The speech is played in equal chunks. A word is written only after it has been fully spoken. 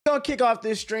gonna kick off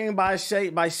this stream by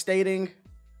stating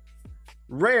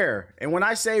rare. And when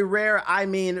I say rare, I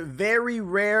mean very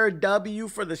rare W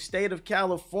for the state of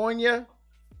California.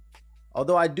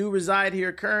 Although I do reside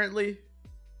here currently.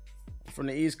 I'm from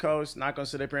the East Coast. Not gonna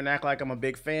sit up here and act like I'm a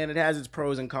big fan. It has its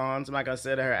pros and cons. I'm not gonna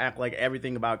sit here and act like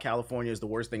everything about California is the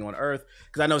worst thing on earth,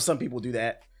 because I know some people do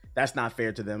that. That's not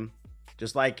fair to them.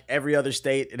 Just like every other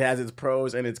state, it has its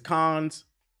pros and its cons.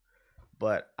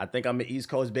 But I think I'm an East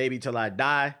Coast baby till I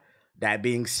die. That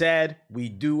being said, we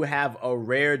do have a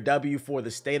rare W for the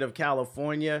state of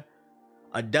California.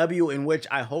 A W in which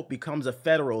I hope becomes a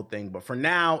federal thing. But for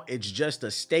now, it's just a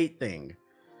state thing.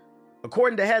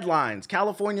 According to headlines,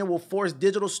 California will force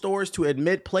digital stores to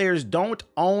admit players don't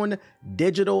own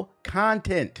digital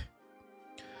content.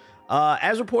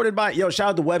 As reported by, shout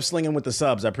out to Web Slinging with the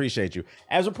subs. I appreciate you.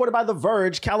 As reported by The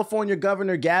Verge, California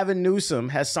Governor Gavin Newsom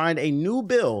has signed a new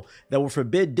bill that will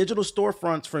forbid digital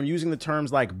storefronts from using the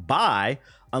terms like buy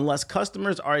unless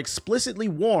customers are explicitly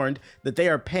warned that they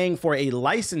are paying for a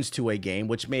license to a game,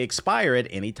 which may expire at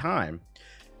any time.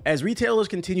 As retailers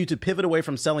continue to pivot away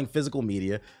from selling physical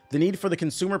media, the need for the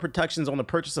consumer protections on the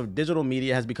purchase of digital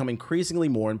media has become increasingly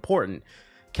more important.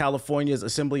 California's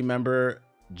Assembly member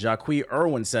Jacque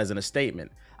Irwin says in a statement,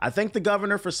 "I thank the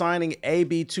governor for signing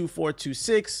AB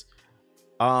 2426,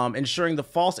 ensuring the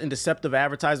false and deceptive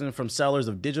advertising from sellers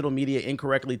of digital media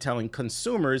incorrectly telling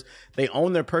consumers they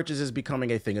own their purchases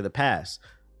becoming a thing of the past."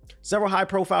 Several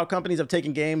high-profile companies have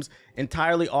taken games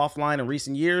entirely offline in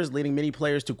recent years, leading many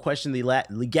players to question the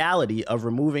legality of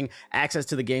removing access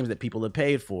to the games that people have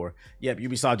paid for. Yep,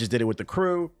 Ubisoft just did it with The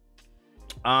Crew.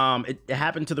 It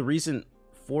happened to the recent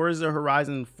Forza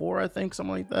Horizon 4, I think,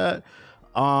 something like that.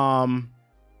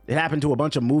 It happened to a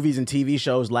bunch of movies and TV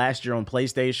shows last year on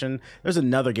PlayStation. There's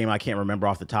another game I can't remember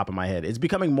off the top of my head. It's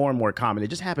becoming more and more common. It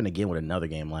just happened again with another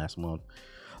game last month.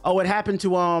 Oh, it happened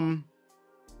to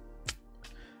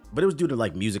but it was due to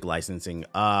like music licensing.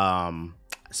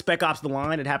 Spec Ops: The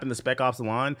Line. It happened to Spec Ops: The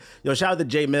Line. Shout out to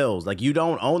Jay Mills. Like, you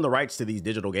don't own the rights to these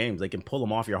digital games. They can pull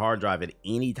them off your hard drive at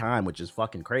any time, which is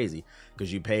fucking crazy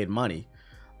because you paid money.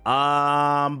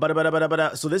 So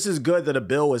this is good that a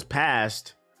bill was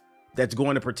passed that's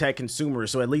going to protect consumers.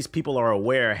 So at least people are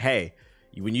aware, hey,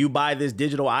 when you buy this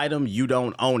digital item, you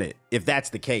don't own it. If that's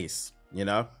the case,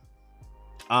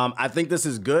 I think this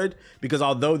is good because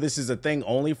although this is a thing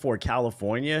only for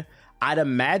California, I'd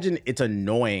imagine it's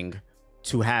annoying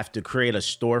to have to create a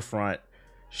storefront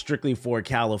strictly for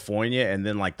California and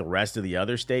then like the rest of the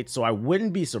other states. So I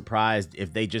wouldn't be surprised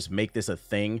if they just make this a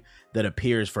thing that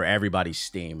appears for everybody's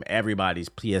Steam, everybody's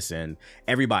PSN,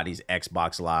 everybody's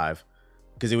Xbox Live,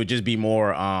 because it would just be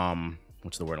more,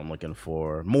 what's the word I'm looking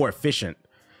for? More efficient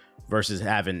versus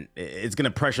having, it's going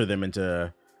to pressure them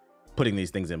into putting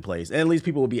these things in place. And at least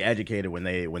people will be educated when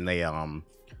they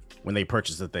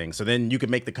purchase the thing. So then you can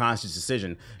make the conscious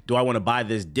decision. Do I want to buy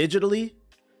this digitally,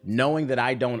 knowing that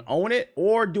I don't own it,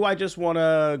 or do I just want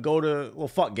to go to, well,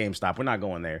 fuck GameStop, we're not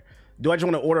going there. Do I just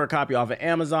want to order a copy off of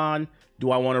Amazon? Do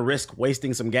I want to risk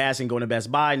wasting some gas and going to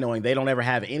Best Buy, knowing they don't ever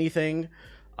have anything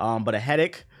but a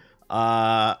headache?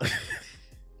 Now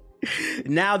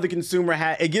the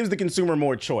consumer it gives the consumer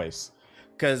more choice,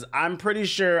 because I'm pretty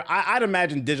sure I'd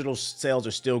imagine digital sales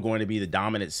are still going to be the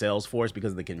dominant sales force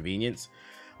because of the convenience.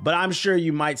 But I'm sure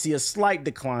you might see a slight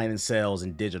decline in sales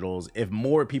in digitals if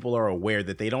more people are aware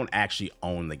that they don't actually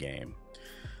own the game.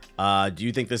 Do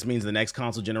you think this means the next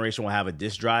console generation will have a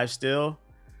disc drive still?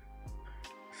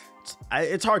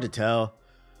 It's hard to tell.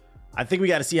 I think we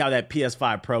got to see how that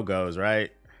PS5 Pro goes,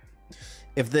 right?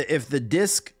 If the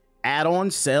disc add-on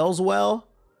sells well,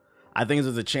 I think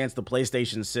there's a chance the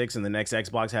PlayStation 6 and the next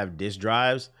Xbox have disc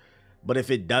drives. But if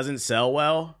it doesn't sell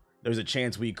well, there's a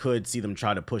chance we could see them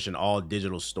try to push an all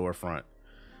digital storefront.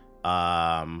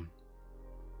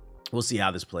 We'll see how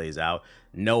this plays out.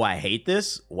 No, I hate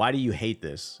this. Why do you hate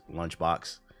this,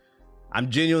 Lunchbox?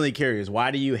 I'm genuinely curious. Why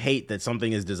do you hate that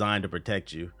something is designed to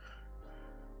protect you?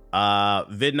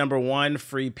 Vid number 1,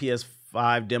 free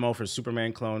PS5 demo for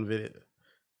Superman clone video.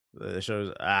 It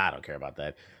shows, I don't care about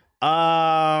that.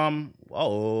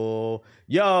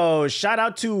 Yo, shout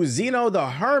out to Zeno the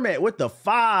Hermit with the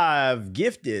 5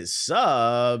 gifted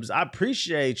subs. I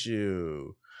appreciate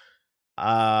you.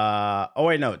 Oh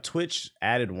wait, no, Twitch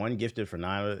added 1 gifted for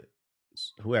 9.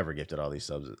 Whoever gifted all these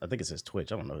subs, I think it says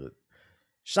Twitch, I don't know.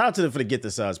 Shout out to them for the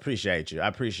gifted subs. Appreciate you. I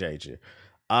appreciate you.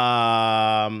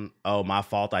 Oh, my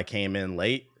fault, I came in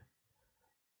late.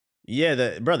 Yeah,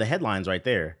 the headline's right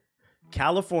there.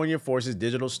 California forces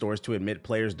digital stores to admit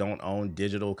players don't own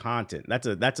digital content.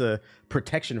 That's a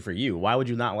protection for you. Why would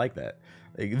you not like that?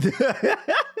 Like,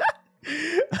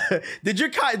 Did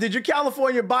your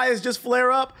California bias just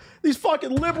flare up? These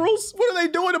fucking liberals, what are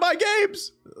they doing to my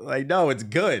games? Like, no, it's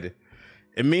good.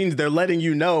 It means they're letting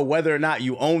you know whether or not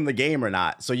you own the game or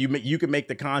not. So you can make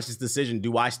the conscious decision,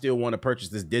 do I still want to purchase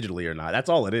this digitally or not? That's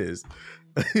all it is.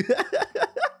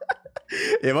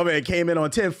 If my man came in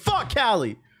on 10, fuck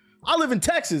Cali. I live in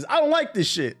Texas. I don't like this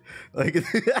shit. Like,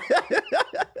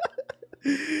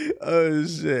 oh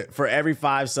shit. For every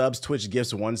 5 subs, Twitch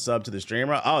gifts 1 sub to the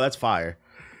streamer. Oh, that's fire.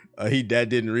 He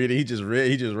didn't read it. He just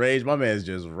raged. My man's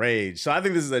just raged. So I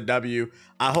think this is a W.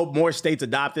 I hope more states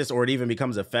adopt this, or it even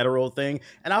becomes a federal thing.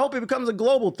 And I hope it becomes a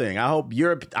global thing. I hope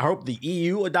the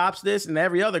EU adopts this, and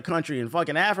every other country in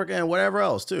fucking Africa and whatever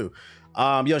else too.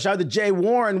 Yo, shout out to Jay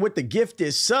Warren with the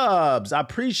gifted subs. I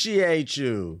appreciate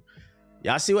you.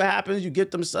 Y'all see what happens? You get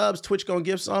them subs, Twitch gonna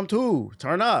give some too.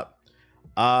 Turn up.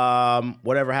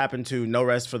 Whatever happened to No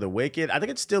Rest for the Wicked? I think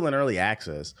it's still in early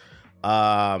access.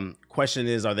 Question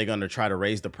is, are they going to try to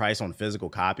raise the price on physical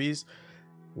copies?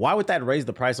 Why would that raise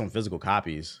the price on physical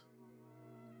copies?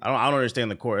 I don't understand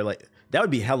the correlation. That would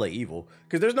be hella evil,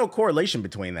 because there's no correlation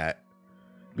between that.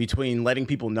 Between letting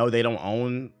people know they don't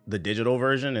own the digital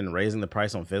version and raising the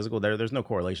price on physical. There's no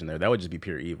correlation there. That would just be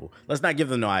pure evil. Let's not give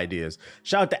them no ideas.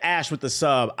 Shout out to Ash with the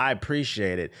sub. I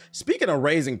appreciate it. Speaking of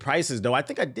raising prices, though, I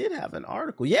think I did have an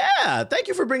article. Yeah, thank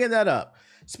you for bringing that up.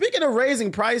 Speaking of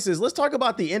raising prices, let's talk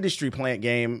about the industry plant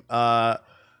game,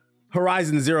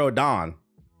 Horizon Zero Dawn.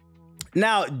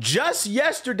 Now, just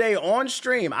yesterday on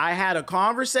stream, I had a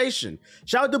conversation.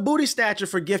 Shout out to Booty Snatcher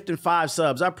for gifting 5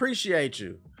 subs. I appreciate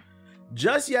you.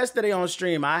 Just yesterday on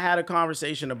stream, I had a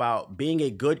conversation about being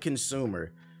a good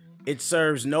consumer. It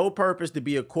serves no purpose to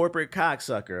be a corporate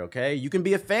cocksucker, okay? You can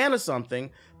be a fan of something,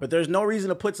 but there's no reason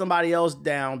to put somebody else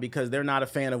down because they're not a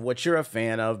fan of what you're a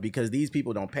fan of, because these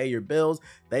people don't pay your bills.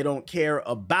 They don't care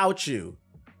about you.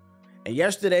 And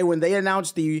yesterday, when they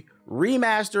announced the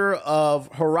remaster of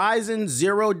Horizon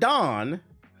Zero Dawn,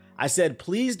 I said,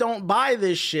 please don't buy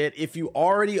this shit if you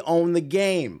already own the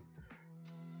game.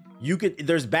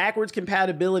 There's backwards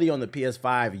compatibility on the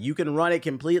PS5. You can run it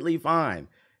completely fine.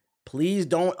 Please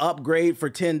don't upgrade for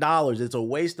 $10. It's a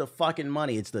waste of fucking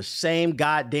money. It's the same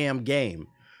goddamn game.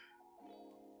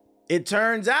 It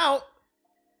turns out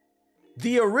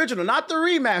the original, not the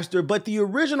remaster, but the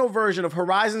original version of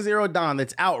Horizon Zero Dawn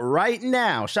that's out right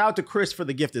now. Shout out to Chris for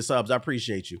the gifted subs. I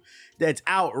appreciate you. That's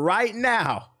out right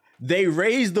now. They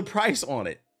raised the price on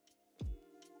it.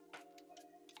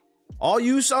 All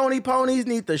you Sony ponies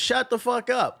need to shut the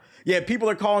fuck up. Yeah, people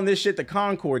are calling this shit the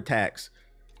Concord tax.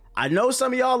 I know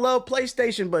some of y'all love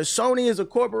PlayStation, but Sony is a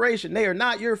corporation. They are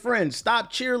not your friends.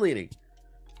 Stop cheerleading.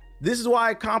 This is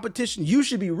why competition, you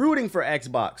should be rooting for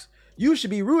Xbox. You should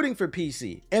be rooting for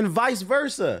PC and vice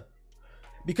versa.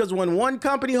 Because when one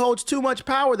company holds too much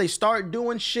power, they start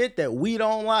doing shit that we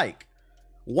don't like.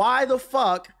 Why the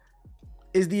fuck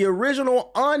is the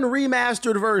original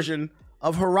unremastered version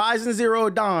of Horizon Zero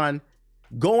Dawn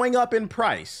going up in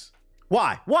price?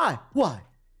 Why?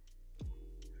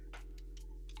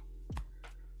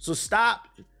 So stop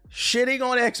shitting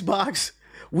on Xbox.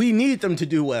 We need them to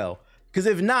do well. Because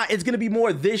if not, it's going to be more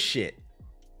of this shit.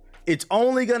 It's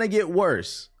only going to get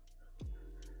worse.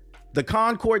 The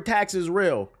Concord tax is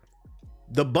real.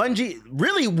 The Bungie,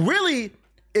 really,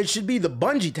 it should be the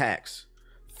Bungie tax.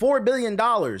 $4 billion.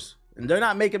 And they're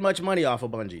not making much money off of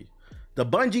Bungie. The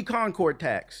Bungie Concord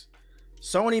tax.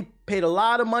 Sony paid a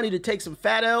lot of money to take some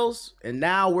fat L's, and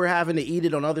now we're having to eat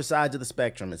it on other sides of the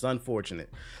spectrum. It's unfortunate.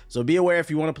 So be aware,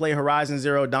 if you want to play Horizon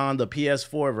Zero Dawn, the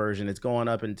PS4 version, it's going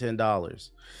up in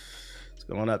 $10. It's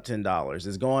going up $10.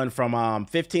 It's going from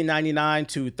 $15.99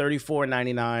 to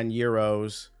 €34.99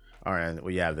 euros. All right, well,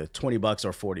 you have the $20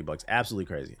 or $40. Absolutely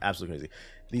crazy. Absolutely crazy.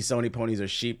 These Sony ponies are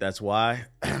sheep. That's why.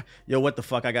 Yo, what the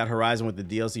fuck? I got Horizon with the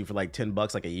DLC for like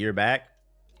 $10 like a year back.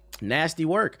 Nasty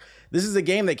work. This is a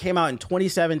game that came out in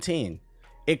 2017.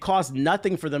 It cost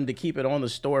nothing for them to keep it on the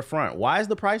storefront. Why is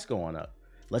the price going up?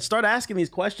 Let's start asking these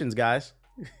questions, guys.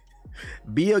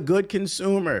 Be a good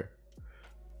consumer.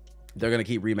 They're going to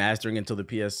keep remastering until the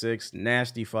PS6.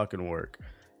 Nasty fucking work.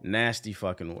 Nasty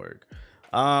fucking work.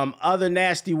 Other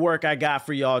nasty work I got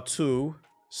for y'all too.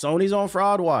 Sony's on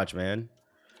fraud watch, man.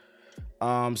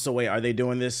 So wait, are they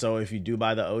doing this so if you do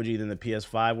buy the OG then the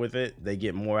PS5 with it, they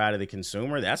get more out of the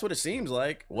consumer? That's what it seems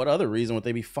like. What other reason would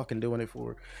they be fucking doing it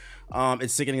for?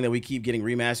 It's sickening that we keep getting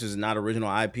remasters and not original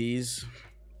IPs.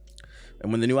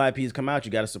 And when the new IPs come out,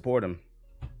 you got to support them.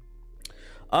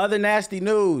 Other nasty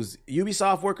news.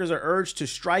 Ubisoft workers are urged to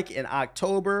strike in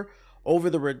October over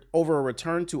a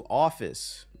return to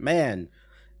office. Man,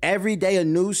 every day a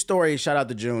news story. Shout out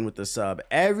to June with the sub.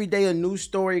 Every day a news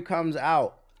story comes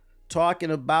out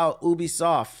talking about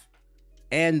Ubisoft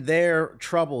and their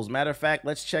troubles. Matter of fact,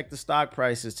 let's check the stock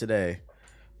prices today.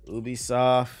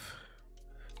 Ubisoft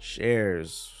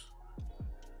shares.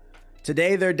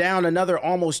 Today, they're down another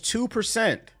almost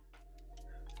 2%.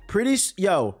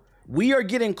 We are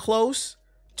getting close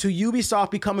to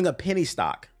Ubisoft becoming a penny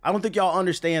stock. I don't think y'all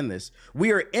understand this.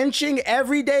 We are inching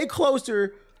every day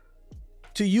closer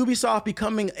to Ubisoft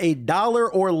becoming $1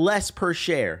 or less per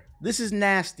share. This is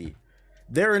nasty.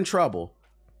 They're in trouble.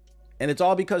 And it's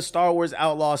all because Star Wars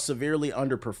Outlaws severely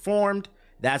underperformed.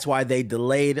 That's why they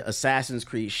delayed Assassin's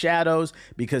Creed Shadows,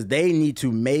 because they need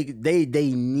to make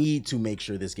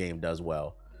sure this game does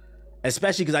well.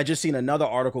 Especially because I just seen another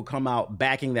article come out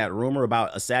backing that rumor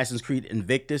about Assassin's Creed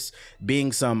Invictus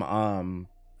being some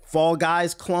Fall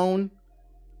Guys clone.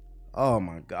 Oh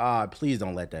my God, please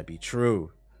don't let that be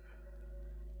true.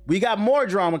 We got more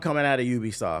drama coming out of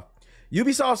Ubisoft.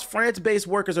 Ubisoft's France-based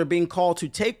workers are being called to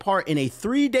take part in a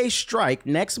 3-day strike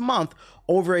next month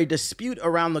over a dispute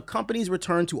around the company's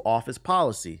return to office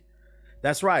policy.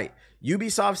 That's right.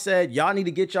 Ubisoft said, y'all need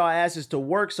to get y'all asses to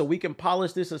work so we can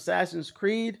polish this Assassin's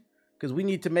Creed, because we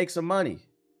need to make some money.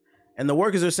 And the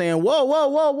workers are saying,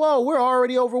 whoa, we're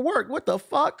already overworked. What the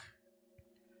fuck?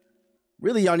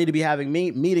 Really, y'all need to be having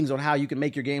meetings on how you can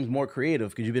make your games more creative,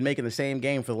 because you've been making the same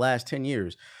game for the last 10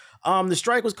 years. The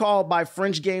strike was called by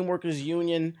French Game Workers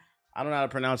Union. I don't know how to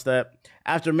pronounce that.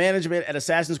 After management at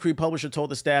Assassin's Creed publisher told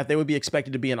the staff they would be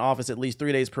expected to be in office at least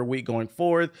 3 days per week going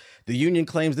forward. The union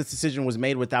claims this decision was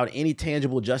made without any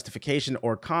tangible justification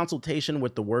or consultation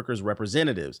with the workers'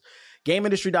 representatives.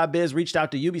 GameIndustry.biz reached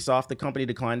out to Ubisoft. The company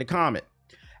declined to comment.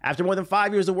 After more than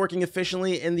 5 years of working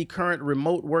efficiently in the current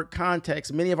remote work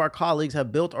context, many of our colleagues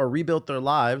have built or rebuilt their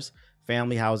lives,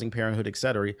 family, housing, parenthood,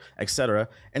 etc.,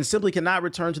 and simply cannot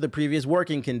return to the previous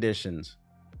working conditions.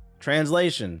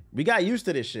 Translation: we got used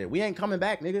to this shit. We ain't coming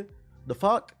back, nigga. The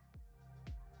fuck?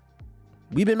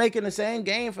 We've been making the same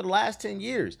game for the last 10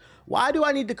 years. Why do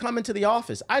I need to come into the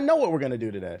office? I know what we're going to do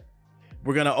today.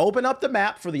 We're going to open up the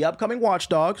map for the upcoming Watch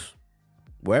Dogs,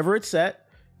 wherever it's set,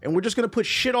 and we're just going to put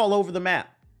shit all over the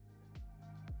map.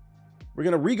 We're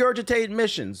going to regurgitate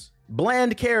missions,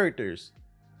 bland characters,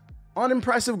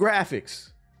 unimpressive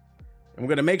graphics. And we're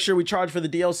going to make sure we charge for the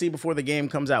DLC before the game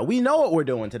comes out. We know what we're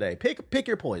doing today. Pick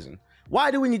your poison.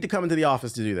 Why do we need to come into the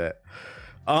office to do that?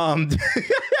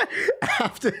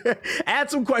 Add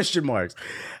some question marks.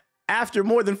 After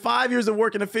more than 5 years of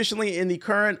working efficiently in the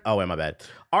current...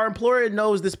 Our employer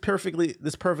knows this perfectly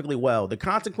well. The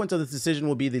consequence of this decision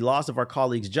will be the loss of our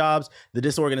colleagues' jobs, the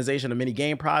disorganization of many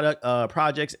game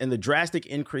projects, and the drastic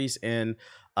increase in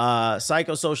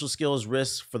psychosocial skills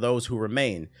risks for those who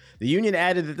remain. The union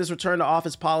added that this return to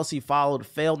office policy followed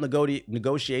failed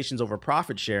negotiations over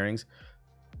profit sharings.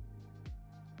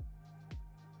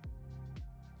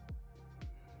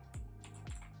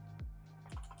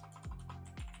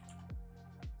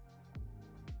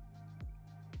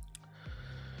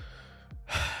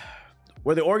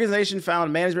 Where the organization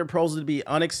found management proposals to be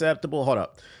unacceptable. Hold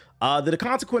up. The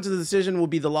consequence of the decision will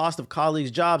be the loss of colleagues'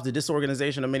 jobs, the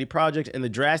disorganization of many projects, and the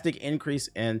drastic increase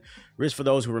in risk for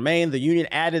those who remain. The union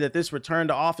added that this return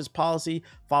to office policy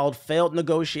followed failed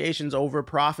negotiations over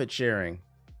profit sharing.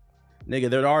 Nigga,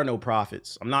 there are no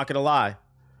profits. I'm not gonna lie.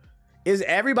 Is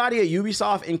everybody at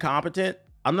Ubisoft incompetent?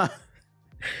 I'm not.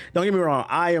 Don't get me wrong.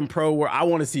 I am pro where I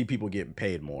want to see people get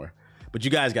paid more, but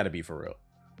you guys got to be for real.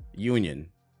 Union.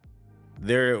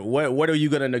 What are you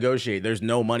gonna negotiate? There's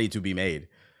no money to be made.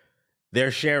 They're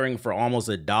sharing for almost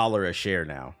 $1 a share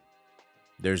now.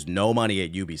 There's no money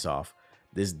at Ubisoft.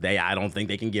 I don't think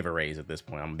they can give a raise at this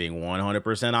point. I'm being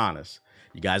 100% honest.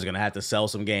 You guys are going to have to sell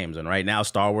some games. And right now,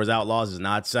 Star Wars Outlaws is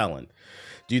not selling.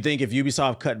 Do you think if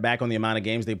Ubisoft cut back on the amount of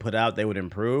games they put out, they would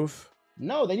improve?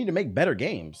 No, they need to make better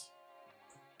games.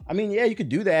 I mean, yeah, you could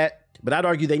do that. But I'd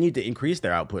argue they need to increase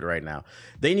their output right now.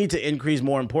 They need to increase,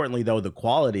 more importantly, though, the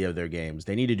quality of their games.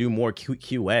 They need to do more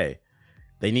QA.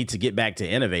 They need to get back to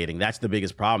innovating. That's the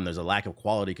biggest problem. There's a lack of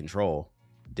quality control.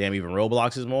 Damn, even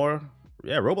Roblox is more.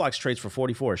 Yeah, Roblox trades for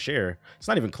 44 a share. It's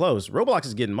not even close. Roblox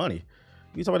is getting money.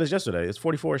 We talked about this yesterday. It's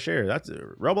 44 a share.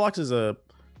 Roblox is a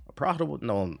profitable.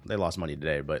 No, they lost money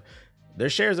today, but their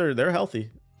shares they're healthy.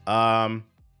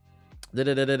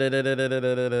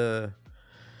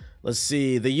 Let's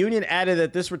see. The union added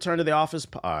that this return to the office...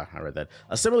 I read that.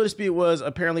 A similar dispute was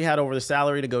apparently had over the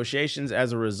salary negotiations.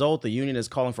 As a result, the union is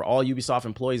calling for all Ubisoft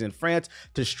employees in France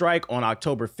to strike on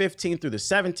October 15th through the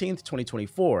 17th,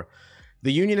 2024.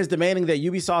 The union is demanding that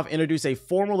Ubisoft introduce a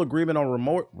formal agreement on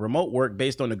remote work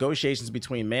based on negotiations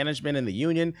between management and the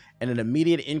union, and an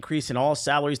immediate increase in all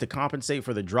salaries to compensate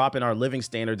for the drop in our living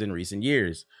standards in recent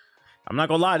years. I'm not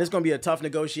gonna lie, this is gonna be a tough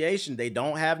negotiation. They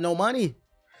don't have no money.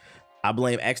 I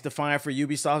blame XDefiant for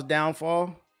Ubisoft's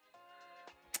downfall.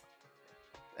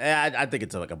 I think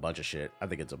it's like a bunch of shit. I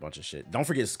think it's a bunch of shit. Don't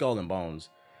forget Skull and Bones.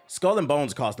 Skull and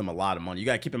Bones cost them a lot of money. You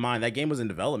gotta keep in mind that game was in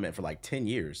development for like 10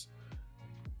 years.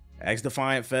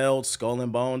 XDefiant failed. Skull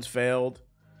and Bones failed.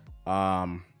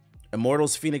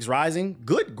 Immortals Phoenix Rising,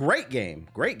 great game,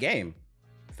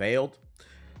 failed.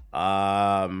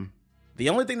 The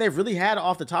only thing they've really had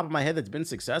off the top of my head that's been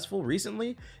successful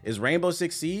recently is Rainbow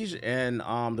Six Siege and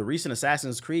the recent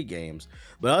Assassin's Creed games.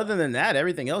 But other than that,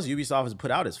 everything else Ubisoft has put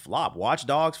out is flop. Watch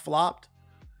Dogs flopped.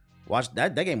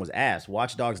 That game was ass.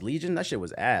 Watch Dogs Legion, that shit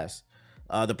was ass.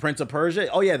 The Prince of Persia,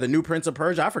 oh yeah, the new Prince of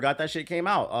Persia, I forgot that shit came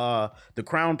out. The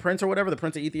Crown Prince or whatever, the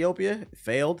Prince of Ethiopia,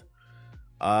 failed.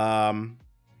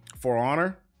 For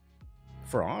Honor.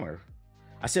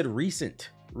 I said recent.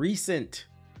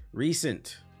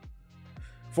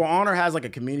 For Honor has like a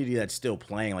community that's still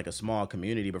playing, like a small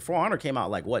community, but For Honor came out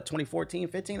like what, 2014,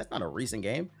 15? That's not a recent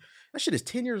game. That shit is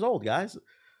 10 years old, guys.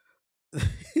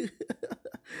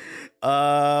 But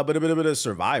a bit of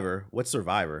Survivor. What's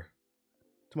Survivor?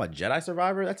 Talking about Jedi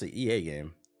Survivor? That's an EA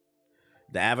game.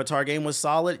 The Avatar game was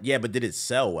solid. Yeah, but did it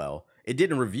sell well? It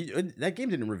didn't review. That game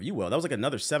didn't review well. That was like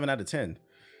another 7 out of 10.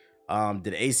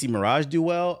 Did AC Mirage do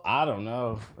well? I don't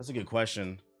know. That's a good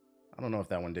question. I don't know if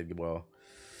that one did well.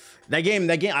 That game,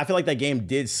 I feel like that game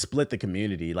did split the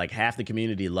community. Like half the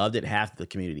community loved it, half the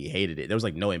community hated it. There was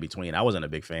like no in between. I wasn't a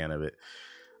big fan of it.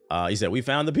 He said, we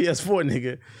found the PS4,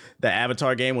 nigga. The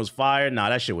Avatar game was fire. Nah,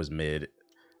 that shit was mid.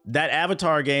 That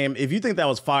Avatar game, if you think that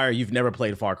was fire, you've never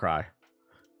played Far Cry.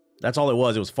 That's all it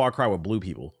was. It was Far Cry with blue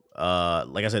people.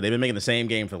 Like I said, they've been making the same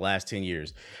game for the last 10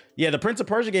 years. Yeah, the Prince of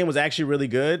Persia game was actually really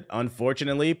good.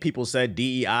 Unfortunately, people said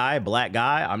DEI, black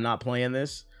guy, I'm not playing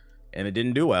this. And it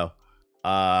didn't do well.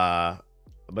 Let's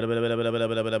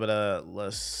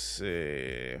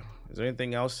see. Is there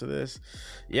anything else to this?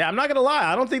 Yeah, I'm not gonna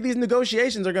lie. I don't think these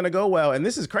negotiations are gonna go well. And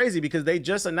this is crazy because they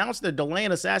just announced they're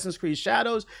delaying Assassin's Creed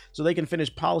Shadows so they can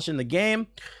finish polishing the game.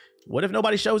 What if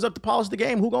nobody shows up to polish the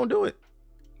game? Who gonna do it?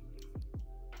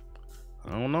 I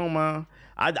don't know, man.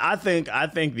 I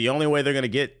think the only way they're gonna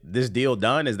get this deal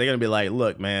done is they're gonna be like,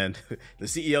 look, man, the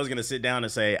CEO is gonna sit down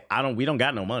and say, we don't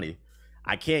got no money.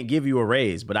 I can't give you a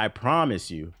raise, but I promise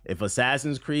you, if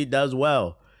Assassin's Creed does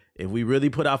well, if we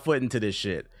really put our foot into this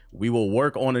shit, we will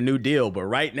work on a new deal. But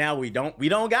right now, we don't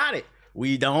got it.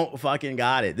 We don't fucking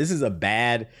got it. This is a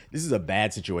bad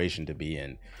situation to be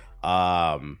in.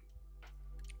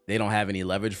 They don't have any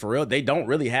leverage for real. They don't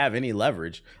really have any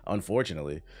leverage,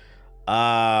 unfortunately.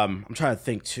 I'm trying to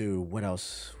think too. What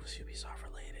else was Ubisoft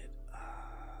related?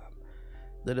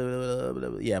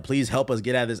 Yeah, please help us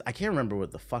get out of this. I can't remember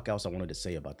what the fuck else I wanted to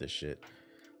say about this shit.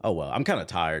 Oh well, I'm kind of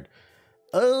tired.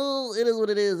 Oh, it is what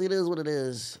it is. It is what it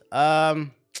is.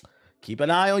 Keep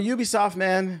an eye on Ubisoft,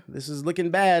 man. This is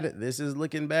looking bad. This is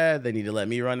looking bad. They need to let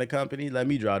me run the company. Let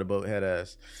me draw the boat, head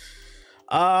ass.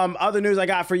 Other news I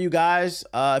got for you guys.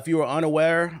 If you were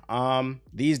unaware,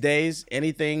 these days,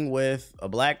 anything with a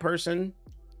black person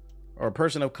or a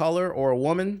person of color or a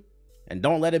woman, and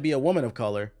don't let it be a woman of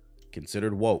color,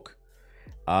 considered woke.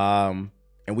 And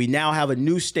we now have a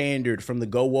new standard from the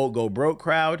Go Woke, Go Broke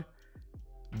crowd.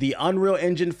 The Unreal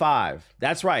Engine 5.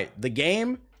 That's right. The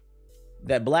game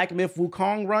that Black Myth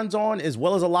Wukong runs on, as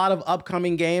well as a lot of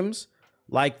upcoming games,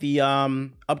 like the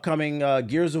upcoming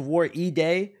Gears of War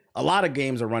E-Day. A lot of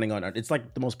games are running on it. It's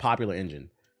like the most popular engine.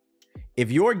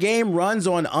 If your game runs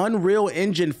on Unreal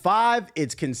Engine 5,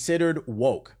 it's considered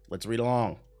woke. Let's read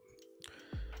along.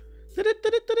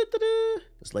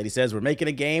 This lady says, we're making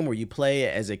a game where you play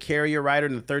as a carrier rider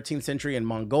in the 13th century in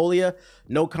Mongolia.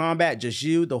 No combat, just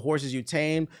you, the horses you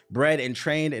tamed, bred and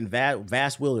trained in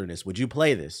vast wilderness. Would you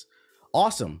play this?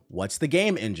 Awesome. What's the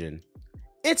game engine?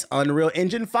 It's Unreal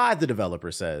Engine 5, the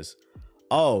developer says.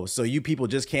 Oh, so you people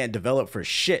just can't develop for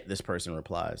shit, this person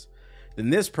replies. Then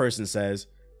this person says,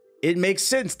 it makes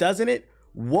sense, doesn't it?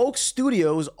 Woke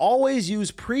studios always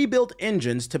use pre-built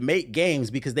engines to make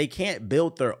games because they can't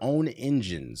build their own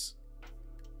engines.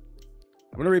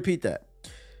 I'm going to repeat that.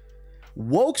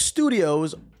 Woke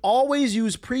studios always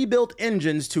use pre-built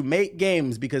engines to make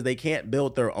games because they can't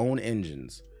build their own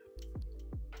engines.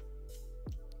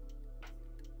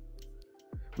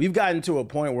 We've gotten to a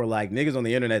point where like niggas on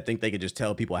the internet think they could just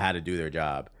tell people how to do their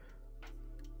job.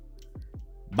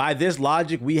 By this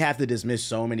logic, we have to dismiss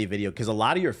so many videos because a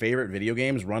lot of your favorite video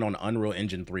games run on Unreal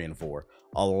Engine 3 and 4.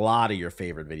 A lot of your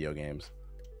favorite video games.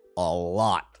 A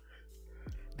lot.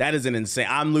 That is an insane.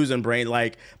 I'm losing brain.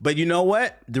 Like, but you know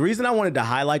what? The reason I wanted to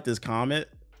highlight this comment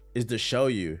is to show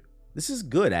you this is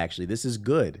good, actually. This is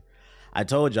good. I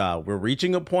told y'all, we're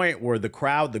reaching a point where the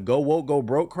crowd, the go woke, go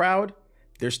broke crowd,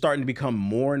 they're starting to become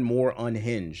more and more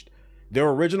unhinged. Their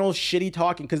original shitty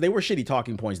talking, because they were shitty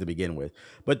talking points to begin with,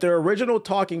 but their original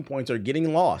talking points are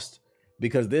getting lost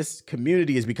because this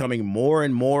community is becoming more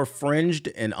and more fringed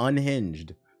and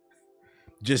unhinged.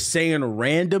 Just saying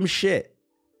random shit.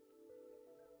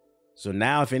 So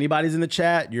now if anybody's in the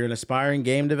chat, you're an aspiring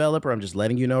game developer, I'm just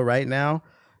letting you know right now,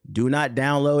 do not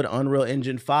download Unreal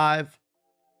Engine 5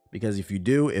 because if you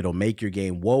do, it'll make your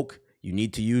game woke. You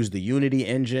need to use the Unity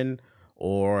engine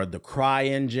or the Cry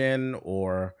engine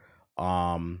or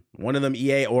one of them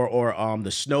EA or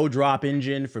the Snowdrop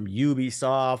engine from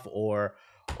Ubisoft or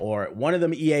one of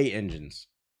them EA engines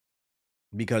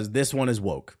because this one is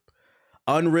woke.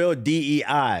 Unreal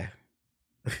DEI.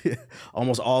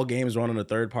 Almost all games run on a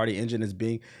third-party engine is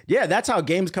being... Yeah, that's how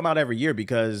games come out every year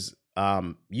because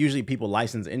usually people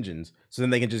license engines so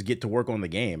then they can just get to work on the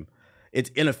game.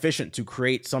 It's inefficient to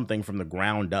create something from the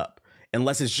ground up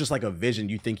unless it's just like a vision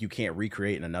you think you can't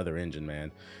recreate in another engine,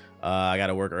 man. I got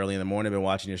to work early in the morning. Been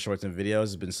watching your shorts and videos.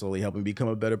 It's been slowly helping me become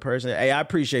a better person. Hey, I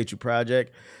appreciate you,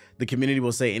 Project. The community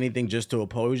will say anything just to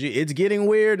oppose you. It's getting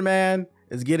weird, man.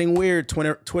 It's getting weird.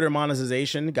 Twitter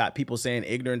monetization got people saying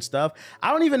ignorant stuff.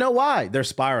 I don't even know why they're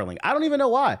spiraling. I don't even know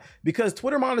why. Because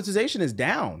Twitter monetization is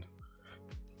down.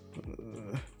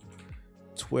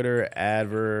 Twitter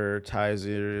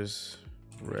advertisers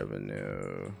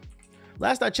revenue.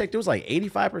 Last I checked, it was like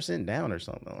 85% down or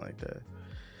something like that.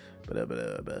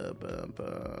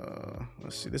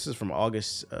 Let's see. This is from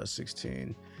August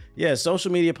 16. Yeah,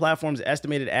 social media platforms'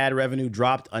 estimated ad revenue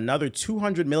dropped another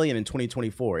 200 million in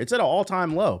 2024. It's at an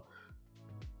all-time low.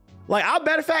 Like,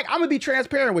 matter of fact, I'm gonna be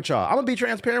transparent with y'all.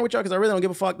 Because I really don't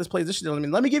give a fuck. This plays this shit.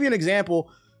 Let me give you an example.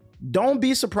 Don't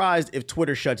be surprised if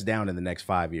Twitter shuts down in the next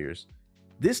 5 years.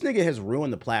 This nigga has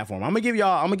ruined the platform. I'm gonna give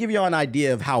y'all an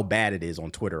idea of how bad it is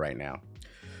on Twitter right now.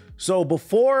 So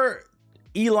before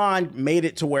Elon made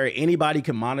it to where anybody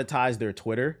can monetize their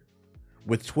Twitter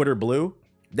with Twitter Blue,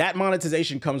 that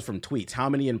monetization comes from tweets. How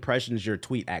many impressions your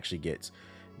tweet actually gets.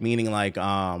 Meaning like,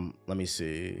 let me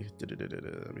see.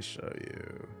 Let me show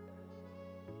you.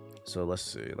 So let's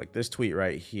see, like this tweet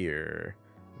right here,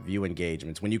 view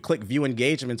engagements. When you click view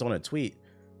engagements on a tweet,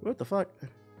 what the fuck?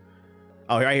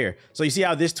 Oh, right here. So you see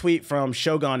how this tweet from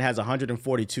Shogun has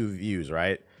 142 views,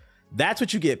 right? That's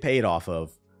what you get paid off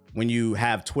of when you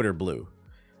have Twitter Blue.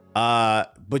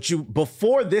 But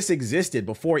before this existed,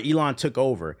 before Elon took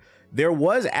over, there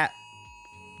was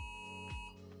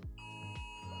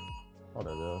hold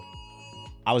up,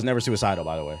 I was never suicidal,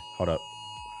 by the way. Hold up.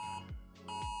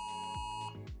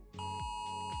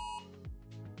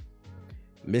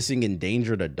 Missing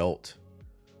endangered adult.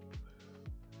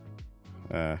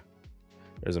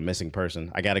 There's a missing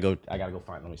person. I gotta go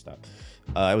find. Let me stop.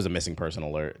 It was a missing person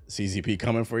alert. CZP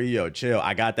coming for you. Yo, chill.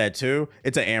 I got that too.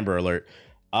 It's an Amber alert.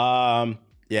 Yeah,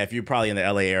 if you're probably in the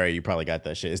LA area, you probably got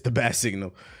that shit. It's the bat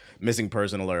signal. Missing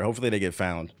person alert. Hopefully they get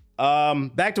found.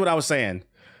 Back to what I was saying.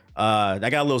 That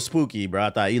got a little spooky, bro.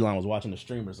 I thought Elon was watching the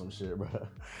stream or some shit, bro.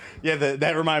 Yeah,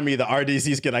 that reminded me of the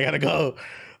RDC skin. I gotta go.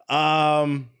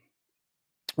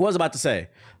 What was I about to say?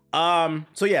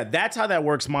 So yeah, that's how that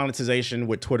works, monetization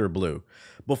with Twitter Blue.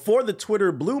 Before the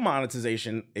Twitter Blue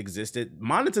monetization existed,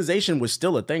 monetization was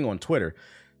still a thing on Twitter.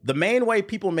 The main way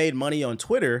people made money on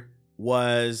Twitter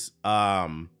was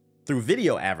through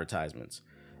video advertisements.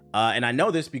 And I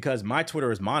know this because my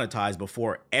Twitter is monetized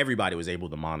before everybody was able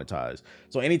to monetize.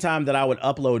 So anytime that I would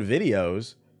upload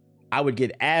videos, I would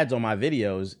get ads on my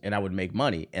videos and I would make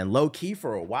money. And low key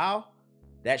for a while,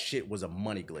 that shit was a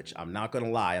money glitch. I'm not gonna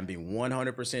lie. I'm being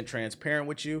 100% transparent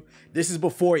with you. This is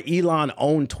before Elon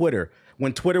owned Twitter,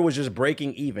 when Twitter was just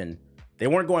breaking even. They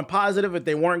weren't going positive, but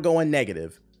they weren't going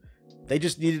negative. They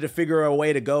just needed to figure out a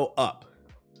way to go up.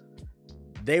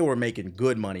 They were making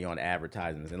good money on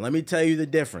advertisements. And let me tell you the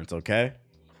difference, okay?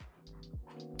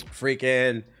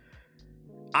 Freaking,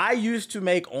 I used to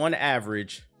make on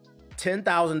average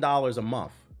 $10,000 a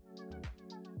month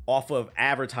off of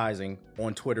advertising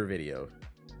on Twitter video.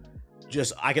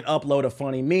 Just, I could upload a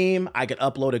funny meme. I could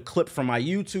upload a clip from my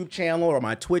YouTube channel or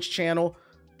my Twitch channel.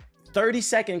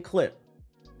 30-second clip.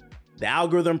 The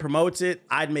algorithm promotes it.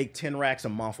 I'd make 10 racks a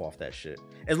month off that shit.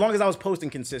 As long as I was posting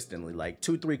consistently, like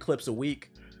 2-3 clips a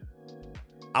week,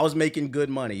 I was making good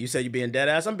money. You said you being dead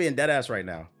ass? I'm being dead ass right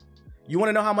now. You want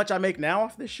to know how much I make now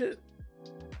off this shit?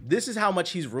 This is how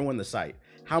much he's ruined the site.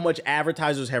 How much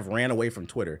advertisers have ran away from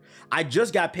Twitter. I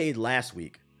just got paid last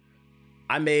week.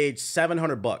 I made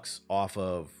 $700 off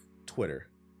of Twitter.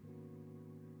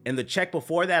 And the check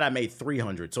before that, I made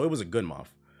 $300. So it was a good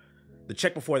month. The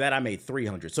check before that, I made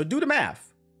 $300. So do the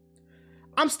math.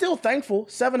 I'm still thankful.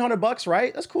 $700,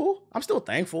 right? That's cool. I'm still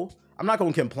thankful. I'm not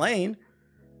going to complain.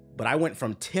 But I went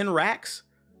from 10 racks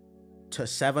to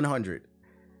 700.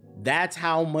 That's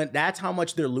how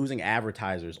much they're losing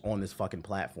advertisers on this fucking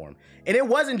platform. And it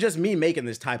wasn't just me making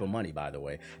this type of money, by the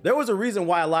way. There was a reason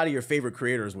why a lot of your favorite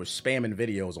creators were spamming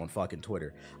videos on fucking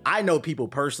Twitter. I know people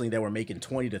personally that were making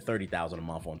 20 to 30,000 a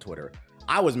month on Twitter.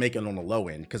 I was making on the low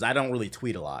end because I don't really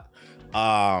tweet a lot.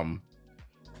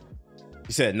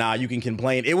 He said, nah, you can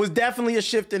complain. It was definitely a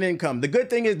shift in income. The good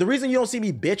thing is, the reason you don't see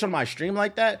me bitch on my stream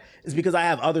like that is because I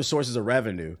have other sources of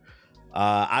revenue.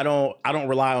 I don't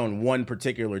rely on one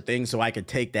particular thing, so I could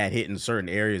take that hit in certain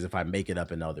areas if I make it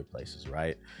up in other places,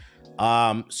 right?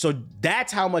 So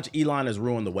that's how much Elon has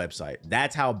ruined the website.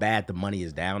 That's how bad the money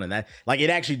is down, and that, like, it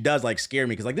actually does like scare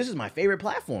me because, like, this is my favorite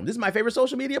platform. This is my favorite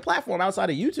social media platform outside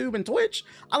of YouTube and Twitch.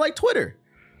 I like Twitter.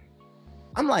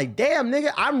 I'm like, damn,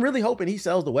 nigga, I'm really hoping he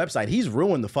sells the website. He's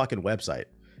ruined the fucking website.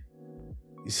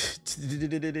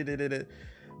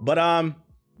 But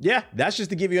yeah, that's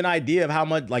just to give you an idea of how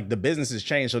much, like, the business has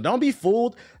changed. So don't be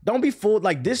fooled. Don't be fooled.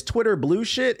 Like, this Twitter blue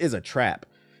shit is a trap.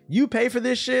 You pay for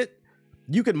this shit.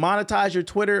 You can monetize your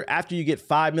Twitter after you get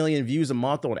 5 million views a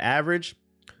month on average.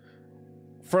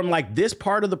 From, like, this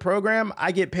part of the program,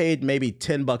 I get paid maybe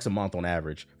 $10 a month on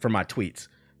average for my tweets.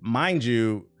 Mind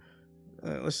you,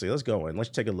 let's see. Let's go in. Let's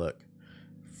take a look.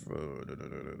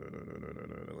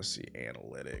 Let's see.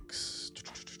 Analytics.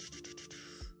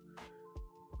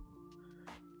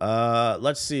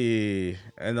 Let's see.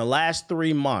 In the last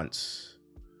 3 months,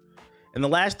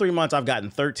 I've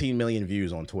gotten 13 million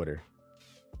views on Twitter.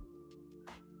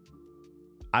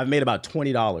 I've made about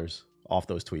 $20 off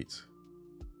those tweets.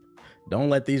 Don't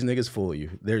let these niggas fool you.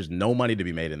 There's no money to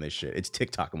be made in this shit. It's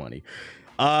TikTok money.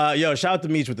 Yo, shout out to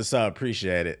Meech with the sub.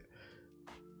 Appreciate it.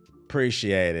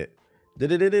 Appreciate it.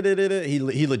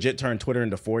 He legit turned Twitter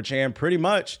into 4chan. Pretty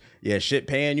much. Yeah, shit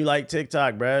paying you like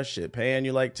TikTok, bruh. Shit paying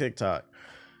you like TikTok.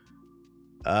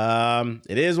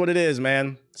 It is what it is,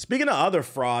 man. Speaking of other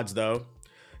frauds, though,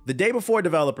 the day before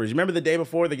developers, you remember the day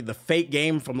before the fake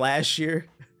game from last year?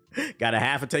 Got a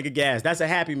half a tank of gas. That's a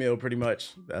Happy Meal, pretty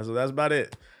much. That's about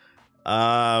it.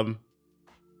 The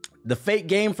fake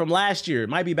game from last year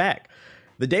might be back.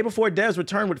 The day before devs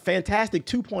returned with Fantastic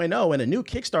 2.0 and a new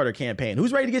Kickstarter campaign.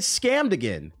 Who's ready to get scammed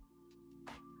again?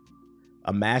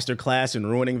 A masterclass in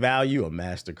ruining value? A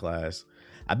masterclass.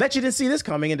 I bet you didn't see this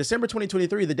coming. In December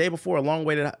 2023, the day before a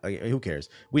long-awaited... Who cares?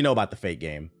 We know about the fake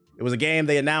game. It was a game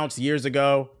they announced years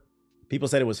ago. People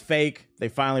said it was fake. They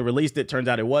finally released it. Turns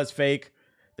out it was fake.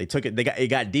 They took it. It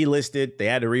got delisted. They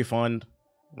had to refund.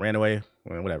 Ran away.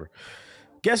 Whatever.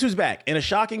 Guess who's back? In a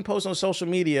shocking post on social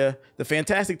media, the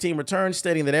Fantastic team returned,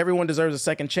 stating that everyone deserves a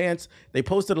second chance. They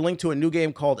posted a link to a new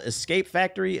game called Escape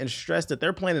Factory and stressed that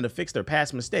they're planning to fix their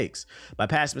past mistakes. By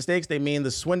past mistakes, they mean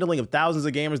the swindling of thousands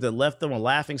of gamers that left them a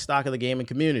laughing stock of the gaming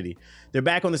community. They're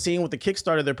back on the scene with the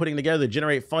Kickstarter they're putting together to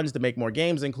generate funds to make more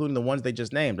games, including the ones they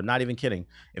just named. I'm not even kidding.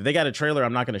 If they got a trailer,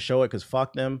 I'm not going to show it because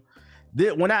fuck them.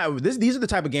 These are the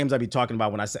type of games I be talking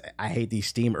about when I say I hate these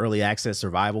Steam early access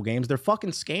survival games. They're fucking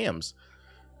scams.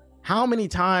 How many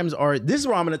times this is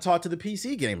where I'm going to talk to the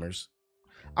PC gamers.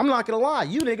 I'm not going to lie.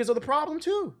 You niggas are the problem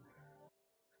too.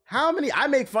 I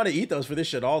make fun of Ethos for this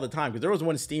shit all the time because there was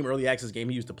one Steam early access game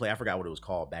he used to play. I forgot what it was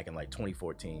called back in like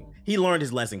 2014. He learned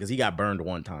his lesson because he got burned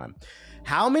one time.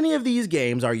 How many of these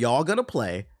games are y'all going to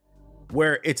play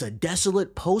where it's a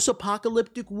desolate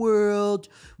post-apocalyptic world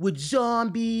with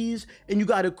zombies and you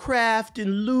got to craft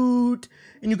and loot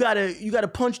and you got to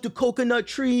punch the coconut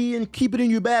tree and keep it in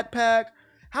your backpack?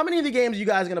 How many of the games are you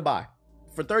guys going to buy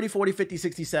for $30, $40, $50,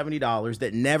 $60, $70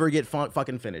 that never get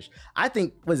fucking finished? I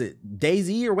think, was it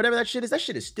DayZ or whatever that shit is? That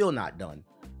shit is still not done.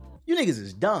 You niggas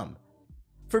is dumb.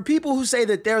 For people who say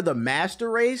that they're the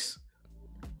master race,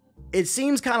 it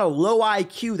seems kind of low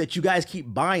IQ that you guys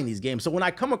keep buying these games. So when I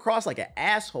come across like an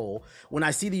asshole, when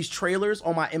I see these trailers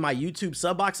in my YouTube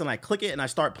sub box and I click it and I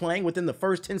start playing within the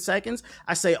first 10 seconds,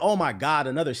 I say, oh my God,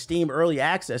 another Steam early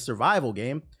access survival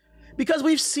game. Because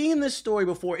we've seen this story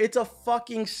before. It's a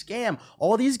fucking scam.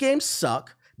 All these games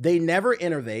suck. They never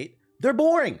innovate. They're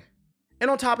boring. And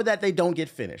on top of that, they don't get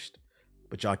finished.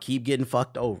 But y'all keep getting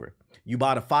fucked over. You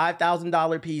bought a $5,000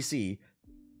 PC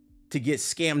to get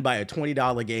scammed by a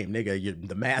 $20 game. Nigga,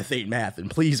 the math ain't math. And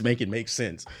please make it make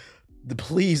sense.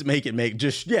 Please make it make,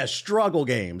 struggle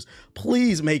games.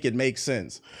 Please make it make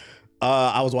sense.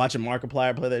 I was watching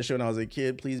Markiplier play that show when I was a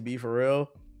kid. Please be for real.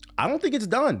 I don't think it's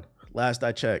done. Last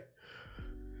I checked.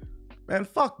 Man,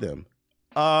 fuck them.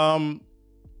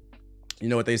 You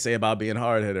know what they say about being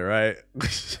hard-headed, right?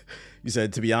 You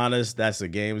said, to be honest, that's a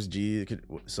game's G.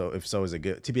 So if so, is it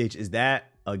good? TBH, is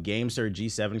that a GameSir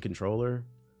G7 controller.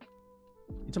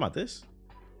 You talking about this?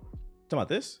 Talking about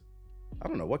this? I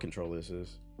don't know what controller this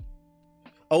is.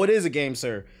 Oh, it is a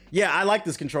GameSir. Yeah, I like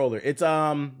this controller. It's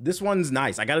this one's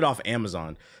nice. I got it off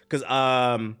Amazon because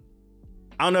I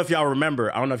don't know if y'all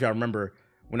remember. I don't know if y'all remember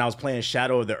when I was playing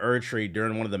Shadow of the Erdtree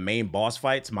during one of the main boss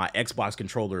fights. My Xbox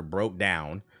controller broke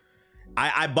down.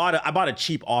 I bought a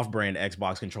cheap off-brand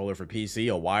Xbox controller for PC,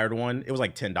 a wired one. It was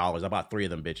like $10. I bought 3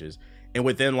 of them bitches, and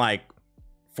within like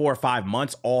 4 or 5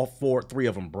 months, three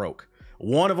of them broke.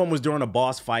 One of them was during a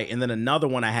boss fight, and then another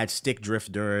one I had stick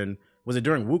drift during. Was it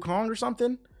during Wukong or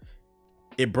something?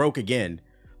 It broke again.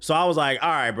 So I was like, all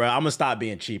right, bro, I'm gonna stop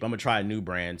being cheap. I'm gonna try a new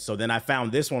brand. So then I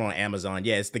found this one on Amazon.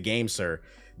 Yeah, it's the GameSir.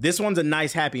 This one's a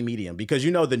nice happy medium because, you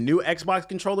know, the new Xbox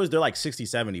controllers, they're like 60,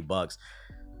 70 bucks.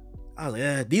 I was like,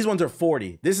 eh, these ones are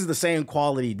 40. This is the same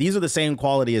quality. These are the same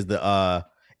quality as the,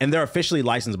 and they're officially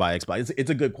licensed by Xbox. It's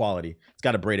a good quality. It's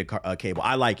got a braided cable.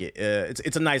 I like it.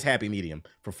 It's a nice happy medium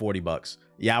for 40 bucks.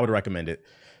 Yeah, I would recommend it.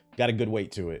 Got a good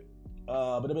weight to it.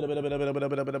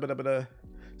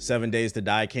 7 Days to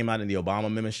Die came out in the Obama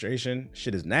administration.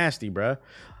 Shit is nasty, bruh.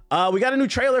 We got a new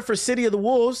trailer for City of the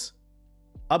Wolves.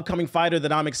 Upcoming fighter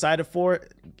that I'm excited for.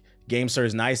 GameSir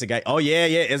is nice. It got, oh yeah,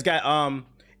 it's got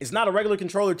it's not a regular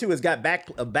controller too. It's got back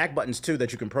buttons too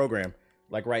that you can program,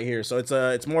 like right here. So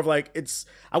it's more of like,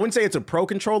 I wouldn't say it's a pro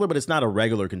controller, but it's not a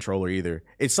regular controller either.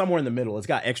 It's somewhere in the middle. It's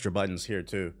got extra buttons here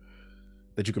too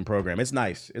that you can program. It's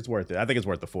nice. It's worth it. I think it's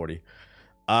worth the 40.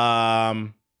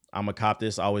 I'm gonna cop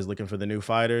this. Always looking for the new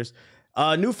fighters.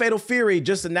 New Fatal Fury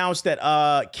just announced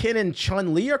that Ken and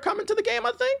Chun-Li are coming to the game,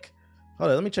 I think. Hold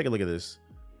on, let me check a look at this.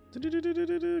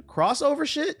 Crossover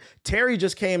shit. Terry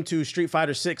just came to Street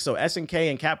Fighter 6, so SNK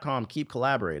and Capcom keep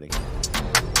collaborating.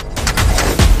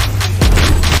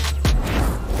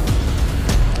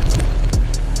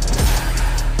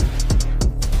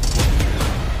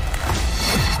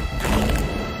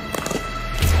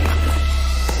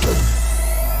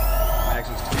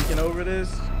 Over this.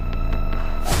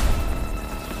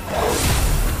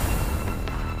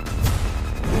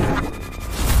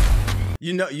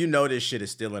 You know this shit is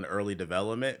still in early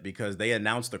development because they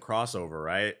announced the crossover,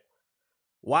 right?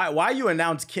 Why you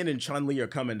announce Ken and Chun-Li are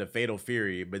coming to Fatal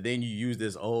Fury, but then you use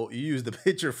the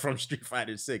picture from Street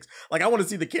Fighter 6. Like, I want to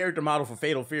see the character model for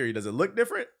Fatal Fury. Does it look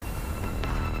different?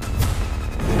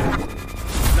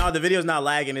 No, the video's not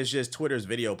lagging. It's just Twitter's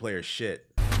video player shit.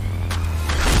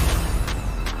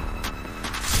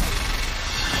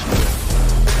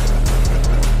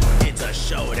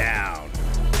 Showdown.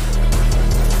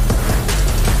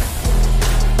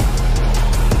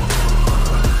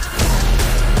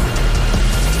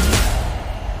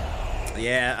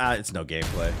 Yeah, it's no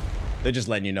gameplay. They're just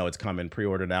letting you know it's coming.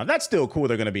 Pre-order now. That's still cool.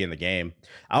 They're going to be in the game.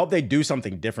 I hope they do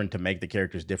something different to make the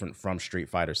characters different from Street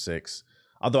Fighter 6.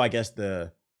 Although I guess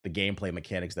the gameplay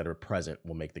mechanics that are present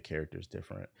will make the characters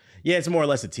different. Yeah, it's more or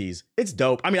less a tease. It's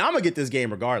dope. I mean, I'm going to get this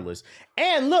game regardless.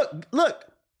 And look,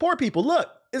 poor people, look.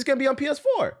 It's going to be on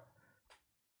PS4.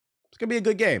 It's going to be a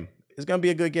good game. It's going to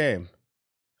be a good game.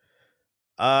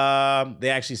 They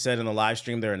actually said in the live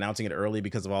stream they're announcing it early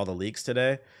because of all the leaks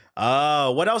today.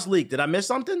 What else leaked? Did I miss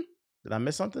something?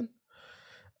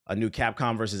 A new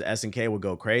Capcom versus SNK would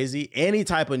go crazy. Any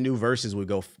type of new versus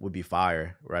would be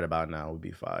fire right about now. Would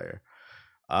be fire.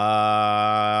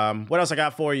 What else I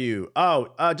got for you?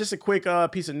 Just a quick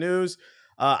piece of news.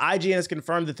 IGN has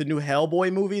confirmed that the new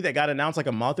Hellboy movie that got announced like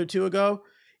a month or two ago,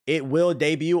 it will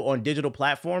debut on digital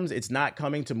platforms. It's not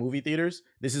coming to movie theaters.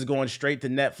 This is going straight to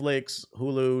Netflix,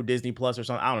 Hulu, Disney Plus, or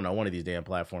something. I don't know, one of these damn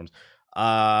platforms.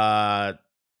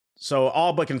 So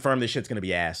all but confirmed this shit's gonna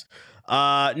be ass.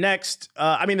 Next,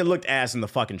 I mean, it looked ass in the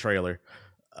fucking trailer.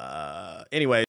 Anyway.